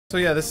So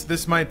yeah,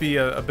 this might be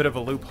a bit of a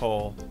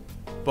loophole,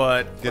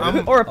 but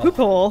or a poop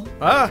hole.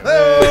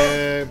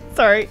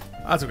 Sorry.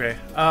 That's okay.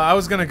 I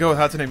was gonna go with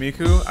Hatsune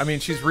Miku. I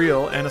mean, she's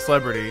real and a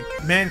celebrity.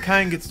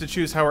 Mankind gets to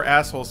choose how her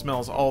asshole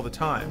smells all the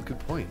time. Good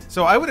point.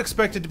 So I would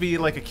expect it to be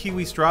like a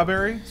kiwi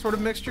strawberry sort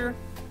of mixture.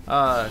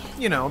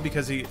 You know,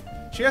 because she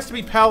has to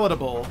be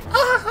palatable.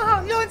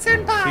 Oh, no,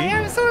 senpai,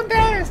 I'm so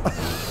embarrassed.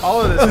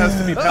 All of this has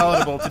to be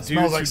palatable to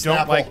dudes like who don't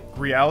Snapple. like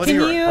reality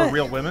or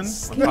real women.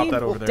 I'll Can pop you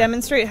that over there.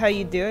 demonstrate how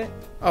you do it?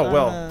 Oh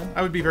well,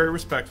 I would be very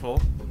respectful.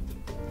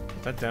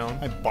 Put that down.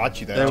 I bought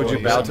you that. Then would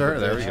you bow to her?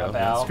 There we go.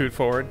 Bow. Scoot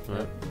forward.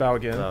 Right. Bow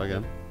again. Bow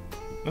again.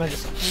 And I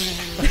just.